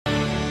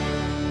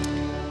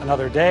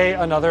Another day,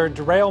 another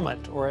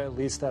derailment, or at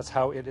least that's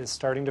how it is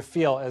starting to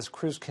feel as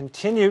crews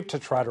continue to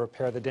try to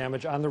repair the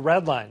damage on the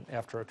Red Line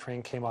after a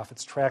train came off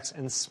its tracks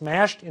and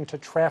smashed into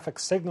traffic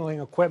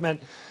signaling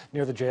equipment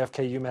near the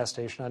JFK UMass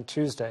station on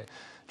Tuesday.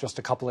 Just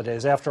a couple of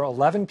days after,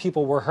 11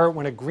 people were hurt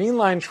when a Green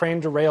Line train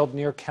derailed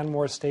near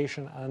Kenmore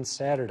Station on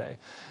Saturday.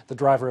 The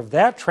driver of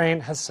that train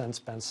has since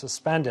been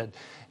suspended.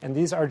 And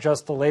these are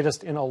just the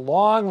latest in a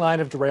long line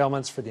of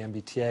derailments for the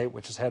MBTA,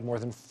 which has had more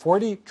than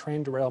 40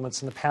 train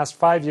derailments in the past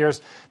 5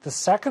 years, the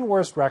second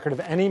worst record of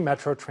any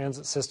metro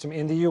transit system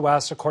in the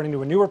U.S., according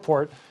to a new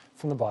report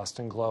from the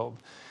Boston Globe.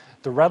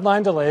 The Red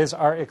Line delays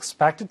are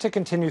expected to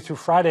continue through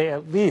Friday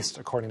at least,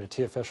 according to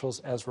T officials,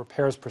 as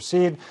repairs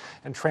proceed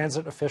and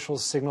transit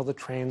officials signal the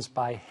trains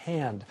by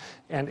hand.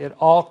 And it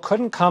all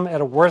couldn't come at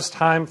a worse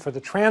time for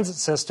the transit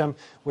system,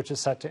 which is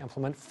set to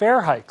implement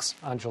fare hikes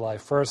on July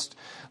 1st,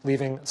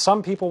 leaving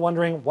some people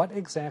wondering, what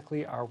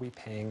exactly are we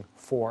paying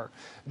for?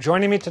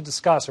 Joining me to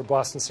discuss are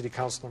Boston City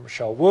Councilor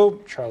Michelle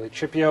Wu, Charlie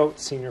Cipio,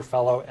 Senior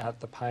Fellow at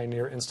the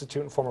Pioneer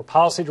Institute and former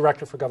Policy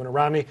Director for Governor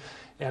Romney,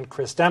 and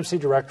Chris Dempsey,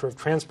 Director of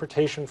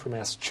Transportation for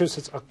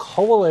Massachusetts, a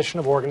coalition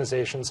of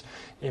organizations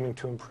aiming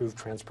to improve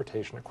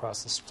transportation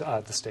across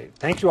the state.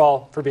 Thank you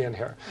all for being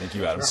here. Thank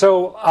you, Adam.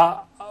 So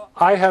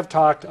I have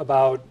talked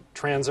about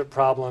transit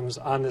problems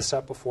on this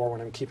set before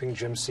when I'm keeping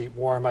Jim's seat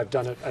warm. I've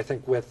done it, I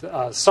think, with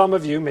some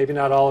of you, maybe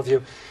not all of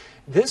you.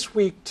 This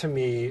week, to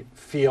me,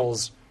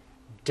 feels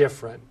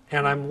different,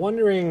 and I'm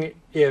wondering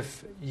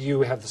if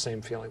you have the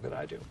same feeling that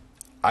I do.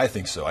 I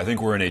think so. I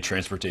think we're in a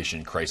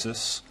transportation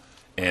crisis,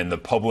 and the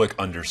public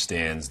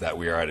understands that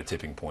we are at a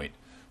tipping point,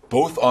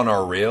 both on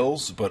our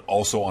rails, but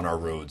also on our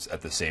roads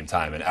at the same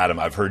time. And Adam,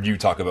 I've heard you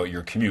talk about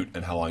your commute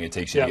and how long it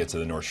takes you to get to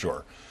the North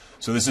Shore.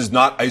 So this is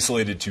not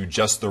isolated to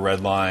just the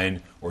Red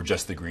Line or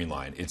just the Green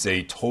Line. It's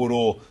a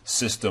total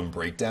system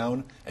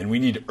breakdown, and we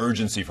need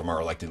urgency from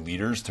our elected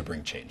leaders to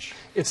bring change.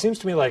 It seems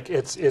to me like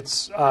it's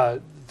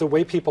the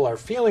way people are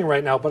feeling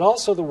right now, but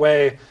also the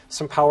way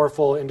some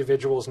powerful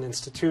individuals and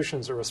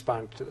institutions are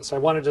responding to this. I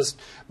want to just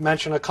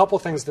mention a couple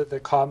things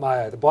that caught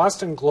my eye. The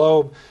Boston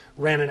Globe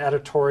ran an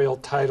editorial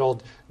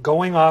titled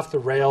 "Going Off the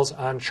Rails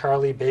on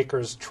Charlie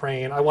Baker's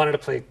Train." I wanted to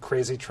play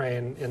Crazy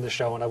Train in the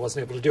show, and I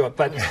wasn't able to do it.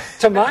 But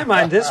to my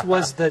mind, this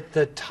was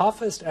the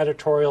toughest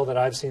editorial that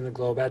I've seen the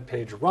Globe Ed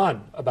page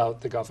run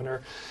about the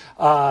governor.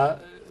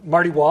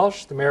 Marty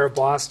Walsh, the mayor of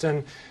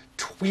Boston,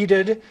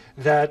 tweeted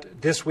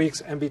that this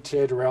week's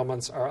MBTA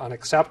derailments are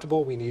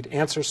unacceptable. We need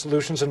answer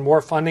solutions and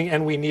more funding,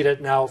 and we need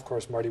it now. Of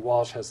course, Marty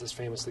Walsh has this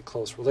famously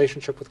close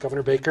relationship with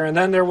Governor Baker. And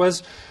then there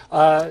was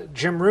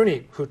Jim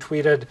Rooney, who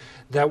tweeted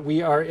that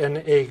we are in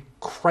a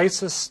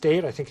crisis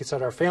state. I think he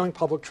said our failing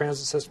public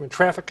transit system and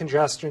traffic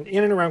congestion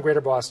in and around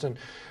Greater Boston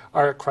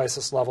are at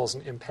crisis levels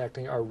and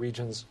impacting our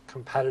region's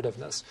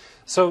competitiveness.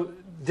 So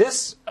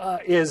this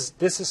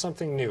is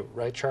something new,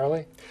 right,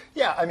 Charlie?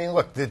 Yeah, I mean,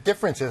 look, the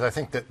difference is I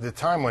think that the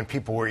time when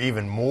people were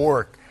even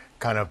more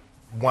kind of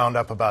wound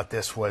up about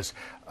this was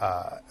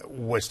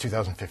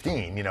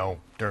 2015, you know,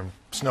 during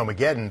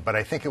Snowmageddon. But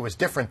I think it was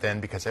different then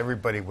because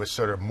everybody was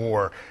sort of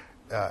more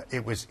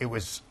it was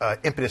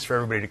impetus for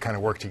everybody to kind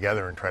of work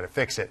together and try to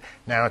fix it.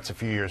 Now it's a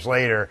few years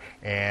later,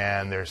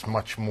 and there's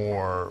much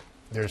more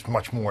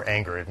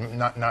anger.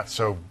 It's not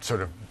so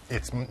sort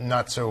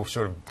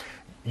of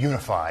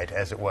unified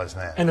as it was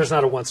then. And there's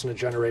not a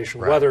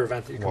once-in-a-generation weather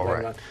event that you can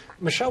blame on.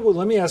 Michelle, well,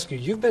 let me ask you,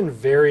 you've been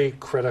very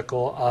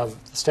critical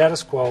of the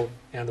status quo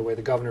and the way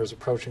the governor is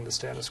approaching the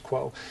status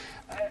quo.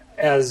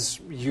 As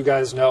you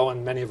guys know,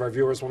 and many of our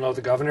viewers will know,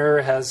 the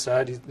governor has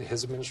said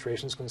his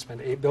administration is going to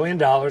spend $8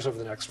 billion over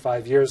the next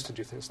 5 years to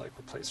do things like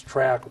replace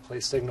track,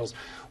 replace signals.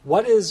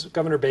 What is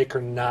Governor Baker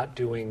not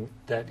doing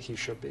that he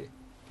should be?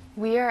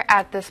 We are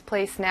at this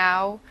place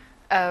now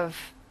of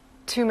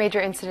 2 major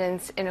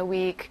incidents in a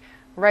week,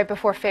 right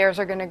before fares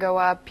are going to go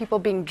up, people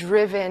being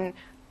driven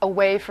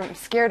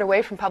scared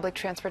away from public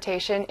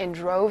transportation in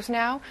droves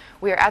now.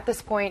 We are at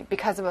this point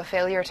because of a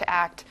failure to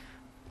act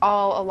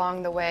all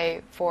along the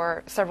way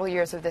for several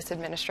years of this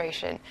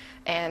administration.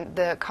 And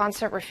the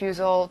constant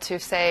refusal to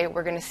say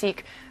we're going to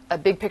seek a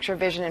big picture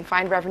vision and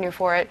find revenue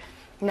for it,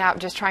 now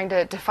just trying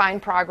to define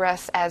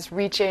progress as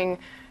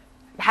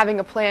having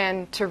a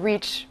plan to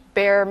reach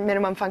bare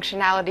minimum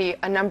functionality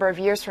a number of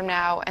years from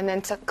now, and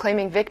then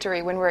claiming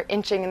victory when we're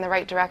inching in the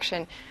right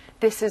direction.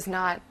 This is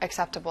not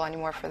acceptable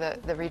anymore for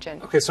the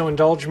region. Okay, so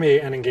indulge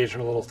me and engage in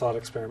a little thought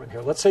experiment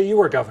here. Let's say you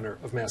were governor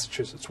of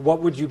Massachusetts.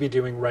 What would you be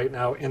doing right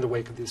now in the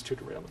wake of these 2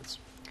 derailments?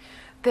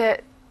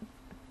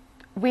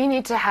 We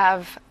need to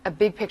have a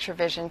big picture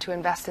vision to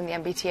invest in the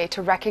MBTA,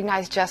 to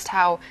recognize just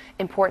how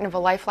important of a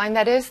lifeline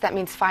that is. That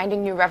means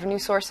finding new revenue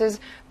sources,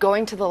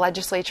 going to the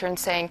legislature and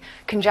saying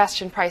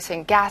congestion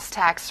pricing, gas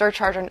tax,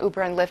 surcharge on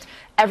Uber and Lyft,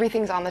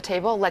 everything's on the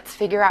table. Let's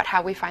figure out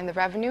how we find the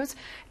revenues.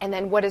 And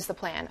then what is the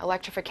plan?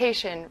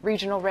 Electrification,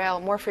 regional rail,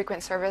 more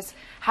frequent service.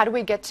 How do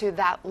we get to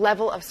that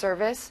level of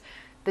service,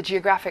 the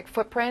geographic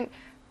footprint,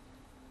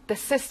 the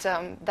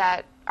system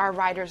that our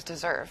riders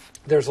deserve?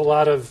 There's a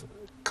lot of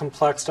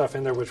complex stuff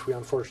in there which we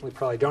unfortunately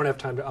probably don't have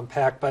time to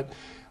unpack, but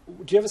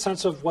Do you have a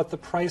sense of what the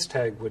price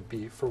tag would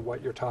be for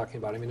what you're talking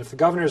about? I mean, if the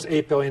governor's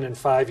 $8 billion in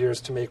 5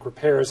 years to make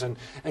repairs and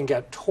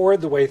get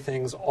toward the way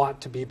things ought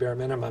to be bare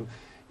minimum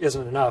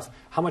isn't enough,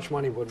 how much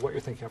money would what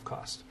you're thinking of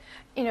cost?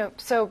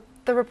 So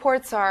the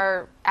reports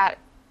are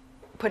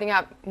putting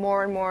out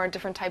more and more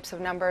different types of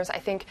numbers. I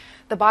think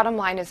the bottom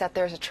line is that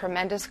there's a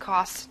tremendous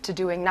cost to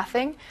doing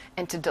nothing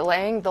and to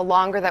delaying. The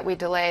longer that we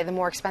delay, the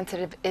more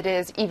expensive it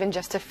is, even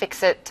just to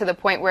fix it to the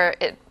point where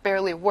it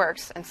barely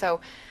works. And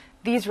so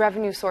these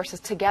revenue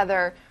sources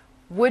together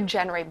would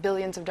generate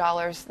billions of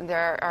dollars.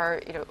 There are,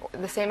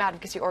 the same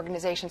advocacy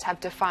organizations have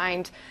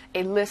defined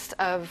a list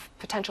of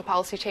potential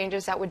policy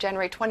changes that would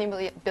generate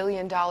 $20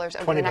 billion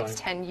over the next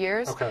 10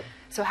 years. Okay.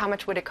 So how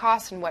much would it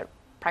cost and what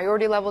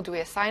priority level do we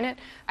assign it?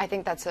 I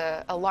think that's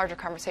a larger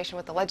conversation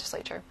with the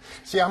legislature.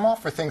 See, I'm all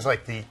for things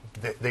like the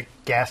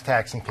gas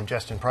tax and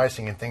congestion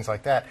pricing and things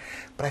like that,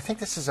 but I think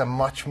this is a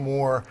much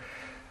more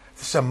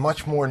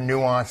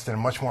nuanced and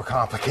a much more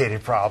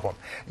complicated problem.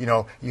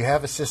 You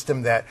have a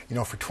system that,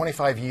 for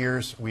 25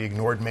 years we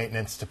ignored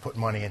maintenance to put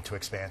money into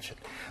expansion.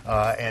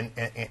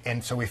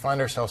 And so we find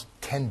ourselves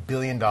 $10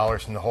 billion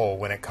in the hole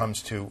when it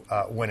comes to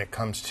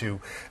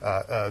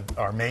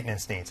our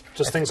maintenance needs.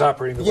 Just things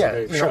operating the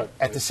way they should.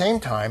 At the same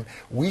time,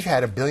 we've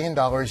had $1 billion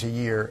a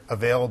year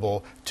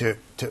available to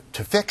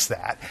fix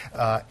that,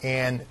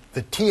 and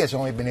the T has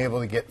only been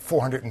able to get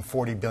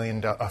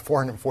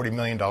 $440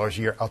 million a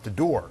year out the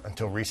door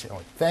until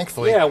recently.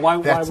 Thankfully, why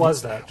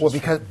was that? Well,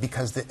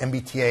 because the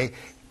MBTA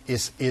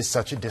is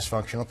such a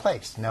dysfunctional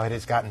place. Now it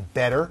has gotten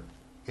better.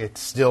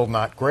 It's still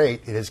not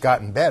great. It has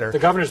gotten better. The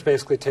governor's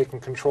basically taken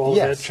control of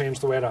it,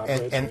 changed the way it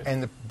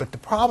operates. But the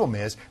problem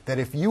is that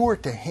if you were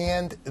to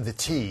hand the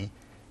T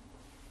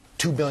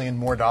 $2 billion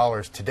more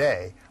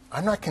today,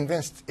 I'm not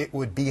convinced it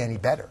would be any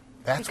better.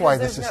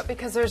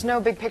 Because there's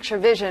no big picture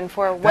vision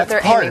for what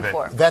they're aiming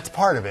for. That's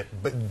part of it,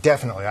 but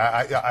definitely,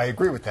 I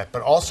agree with that.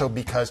 But also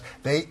because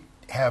they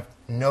have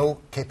no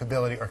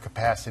capability or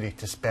capacity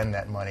to spend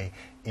that money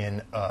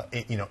in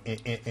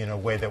a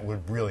way that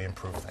would really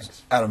improve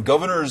things. Adam,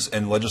 governors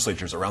and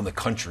legislatures around the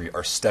country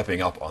are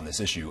stepping up on this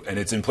issue, and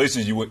it's in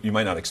places you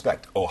might not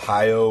expect.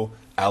 Ohio,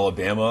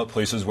 Alabama,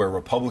 places where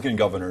Republican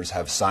governors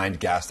have signed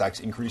gas tax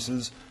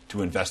increases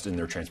to invest in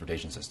their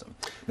transportation system.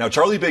 Now,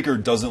 Charlie Baker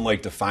doesn't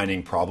like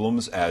defining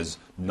problems as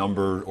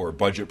number or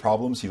budget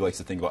problems. He likes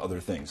to think about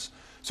other things.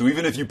 So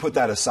even if you put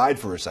that aside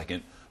for a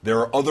second, there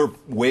are other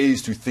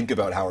ways to think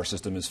about how our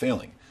system is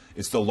failing.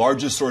 It's the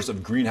largest source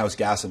of greenhouse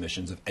gas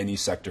emissions of any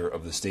sector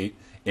of the state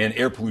and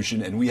air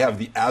pollution, and we have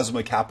the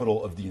asthma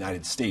capital of the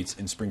United States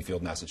in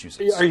Springfield,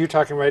 Massachusetts. Are you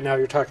talking right now,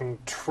 you're talking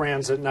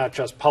transit, not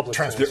just public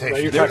transit,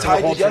 right? They're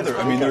tied together.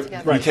 I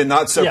mean, we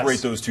cannot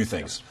separate those two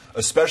things,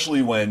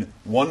 especially when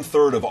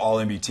 1/3 of all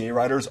MBTA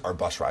riders are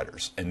bus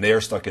riders, and they are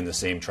stuck in the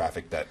same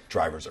traffic that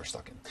drivers are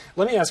stuck in.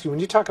 Let me ask you,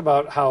 when you talk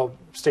about how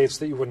states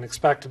that you wouldn't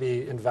expect to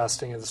be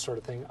investing in this sort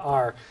of thing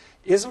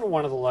isn't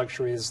one of the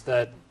luxuries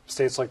that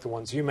states like the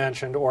ones you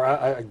mentioned, or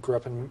I grew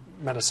up in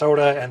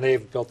Minnesota, and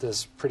they've built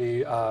this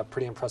pretty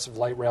impressive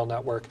light rail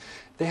network.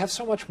 They have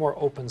so much more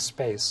open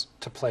space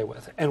to play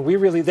with, and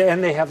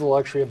they have the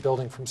luxury of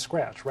building from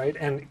scratch, right?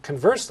 And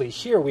conversely,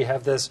 here we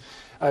have this,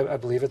 I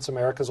believe it's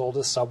America's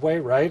oldest subway,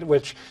 right?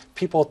 Which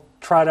people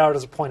trot out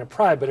as a point of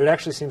pride, but it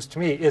actually seems to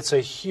me it's a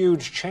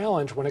huge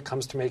challenge when it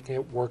comes to making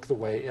it work the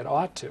way it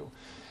ought to.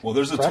 Well,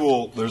 there's a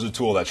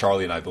tool that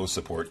Charlie and I both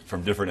support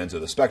from different ends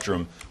of the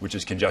spectrum, which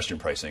is congestion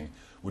pricing,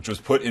 which was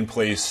put in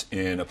place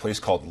in a place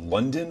called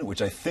London, which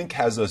I think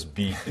has us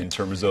beat in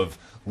terms of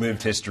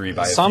lived history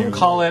by Some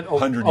call it a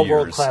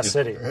world-class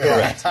city.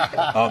 Correct.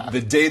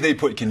 The day they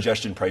put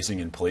congestion pricing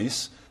in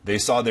place, they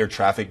saw their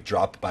traffic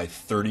drop by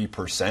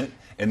 30%,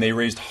 and they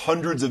raised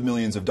hundreds of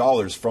millions of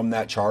dollars from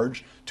that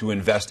charge to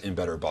invest in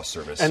better bus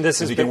service. And this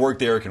can work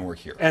there, it can work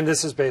here. And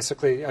this is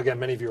basically, again,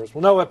 many viewers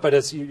will know it,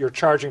 but you're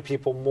charging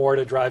people more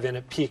to drive in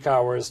at peak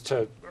hours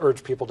to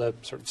urge people to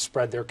sort of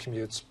spread their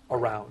commutes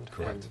around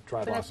and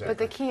drive off. But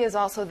the key is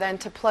also then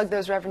to plug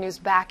those revenues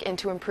back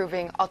into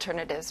improving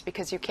alternatives,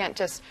 because you can't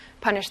just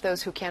punish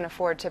those who can't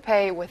afford to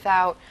pay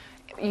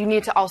you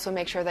need to also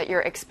make sure that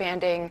you're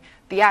expanding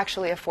the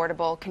actually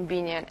affordable,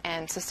 convenient,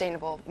 and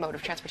sustainable mode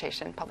of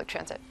transportation, public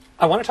transit.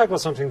 I want to talk about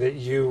something that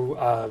you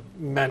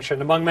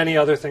mentioned, among many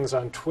other things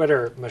on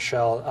Twitter,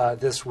 Michelle,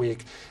 this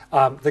week.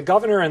 The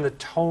governor and the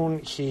tone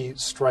he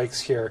strikes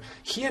here,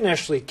 he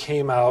initially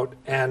came out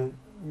and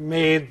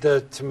made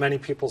to many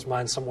people's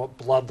minds, somewhat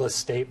bloodless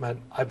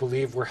statement, I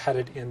believe we're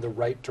headed in the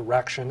right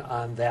direction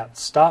on that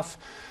stuff,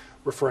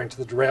 referring to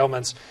the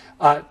derailments.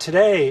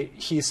 Today,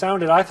 he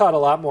sounded, I thought, a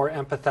lot more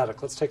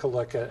empathetic. Let's take a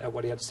look at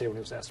what he had to say when he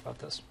was asked about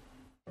this.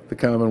 The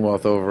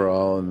Commonwealth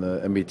overall and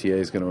the MBTA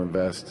is going to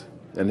invest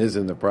and is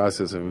in the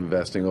process of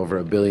investing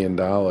over $1 billion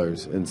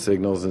in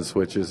signals and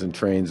switches and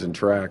trains and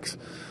tracks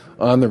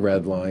on the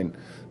Red Line.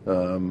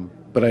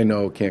 But I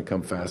know it can't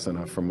come fast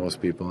enough for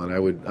most people, and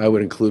I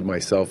would include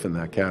myself in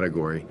that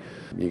category.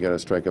 You got to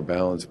strike a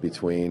balance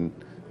between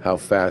how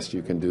fast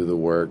you can do the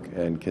work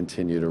and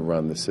continue to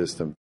run the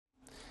system.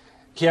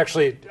 He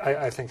actually,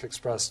 I think,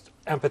 expressed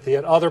empathy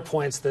at other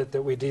points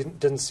that we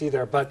didn't see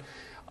there. But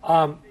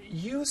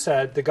you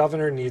said the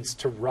governor needs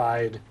to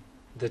ride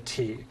the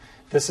T.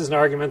 This is an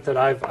argument that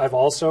I've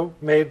also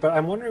made, but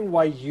I'm wondering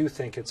why you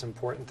think it's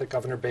important that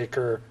Governor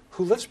Baker,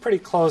 who lives pretty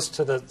close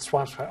to the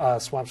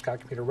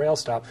Swampscott commuter rail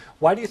stop,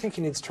 why do you think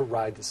he needs to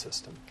ride the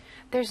system?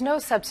 There's no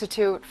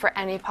substitute for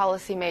any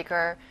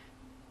policymaker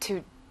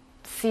to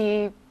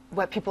see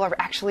what people are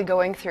actually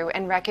going through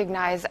and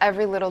recognize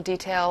every little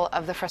detail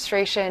of the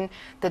frustration,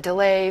 the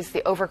delays,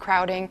 the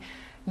overcrowding.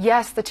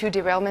 Yes, the 2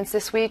 derailments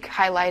this week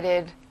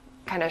highlighted,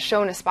 have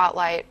shown a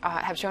spotlight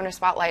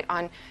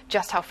on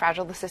just how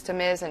fragile the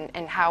system is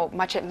and how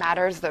much it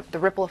matters, the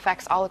ripple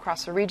effects all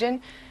across the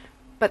region.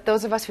 But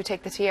those of us who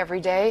take the T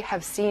every day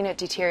have seen it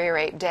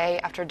deteriorate day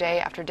after day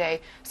after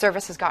day.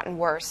 Service has gotten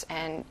worse,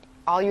 and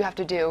all you have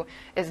to do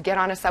is get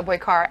on a subway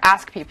car,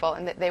 ask people,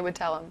 and they would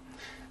tell them.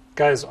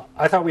 Guys,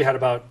 I thought we had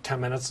about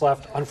 10 minutes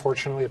left.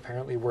 Unfortunately,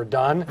 apparently we're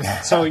done.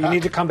 So you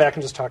need to come back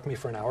and just talk to me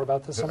for an hour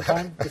about this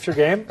sometime, if you're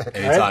game.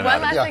 Anytime,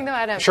 One last thing, though,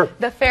 Adam. Sure.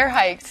 The fare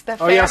hikes. The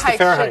fare should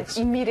hikes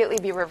immediately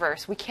be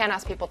reversed. We can't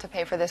ask people to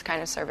pay for this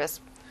kind of service.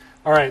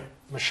 All right.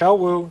 Michelle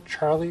Wu,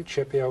 Charlie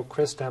Chipio,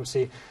 Chris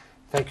Dempsey,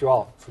 thank you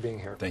all for being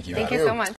here. Thank you. Thank you so much.